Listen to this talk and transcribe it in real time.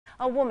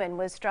A woman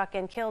was struck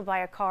and killed by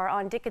a car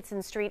on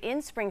Dickinson Street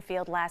in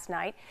Springfield last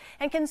night,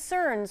 and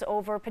concerns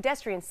over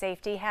pedestrian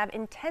safety have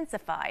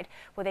intensified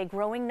with a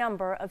growing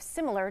number of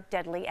similar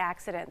deadly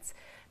accidents.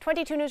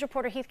 22 News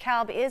reporter Heath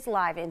Kalb is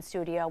live in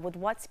studio with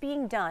what's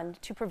being done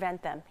to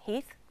prevent them.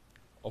 Heath?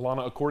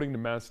 Alana, according to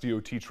Mass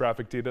DOT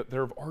traffic data,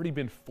 there have already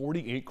been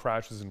 48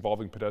 crashes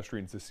involving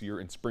pedestrians this year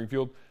in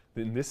Springfield,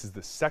 and this is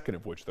the second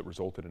of which that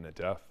resulted in a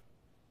death.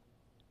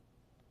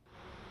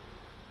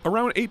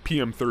 Around 8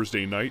 p.m.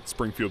 Thursday night,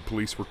 Springfield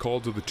police were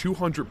called to the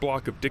 200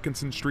 block of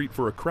Dickinson Street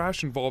for a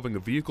crash involving a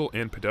vehicle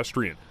and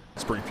pedestrian.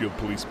 Springfield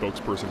police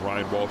spokesperson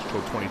Ryan Walsh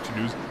told 22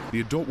 News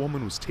the adult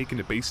woman was taken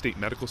to Bay State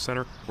Medical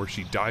Center where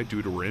she died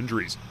due to her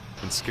injuries.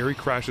 And scary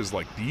crashes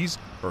like these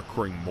are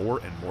occurring more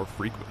and more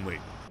frequently.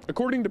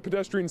 According to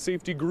pedestrian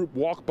safety group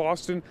Walk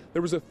Boston,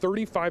 there was a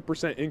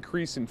 35%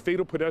 increase in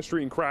fatal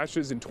pedestrian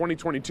crashes in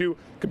 2022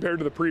 compared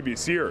to the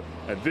previous year.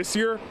 And this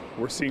year,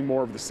 we're seeing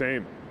more of the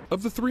same.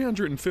 Of the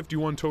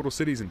 351 total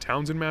cities and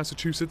towns in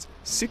Massachusetts,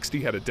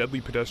 60 had a deadly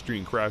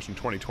pedestrian crash in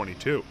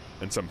 2022.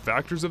 And some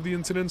factors of the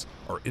incidents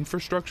are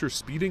infrastructure,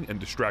 speeding,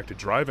 and distracted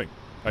driving.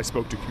 I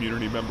spoke to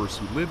community members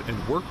who live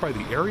and work by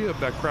the area of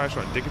that crash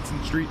on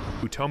Dickinson Street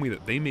who tell me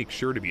that they make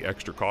sure to be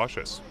extra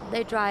cautious.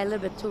 They drive a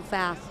little bit too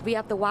fast. We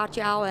have to watch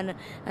out and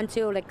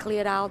until they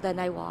clear it out, then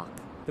they walk.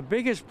 The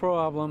biggest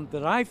problem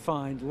that I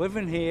find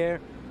living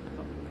here,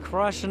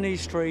 crossing these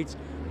streets,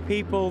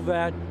 people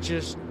that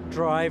just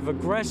drive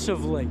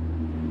aggressively.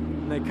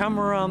 They come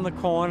around the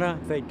corner,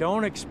 they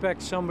don't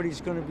expect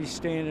somebody's going to be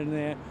standing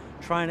there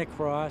trying to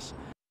cross.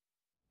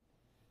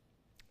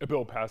 A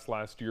bill passed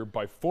last year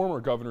by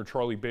former Governor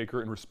Charlie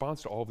Baker in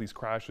response to all of these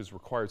crashes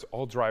requires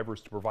all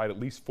drivers to provide at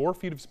least 4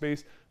 feet of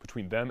space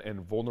between them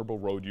and vulnerable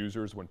road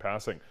users when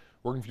passing.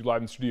 Working for you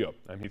live in studio,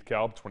 I'm Heath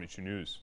Kalb, 22 News.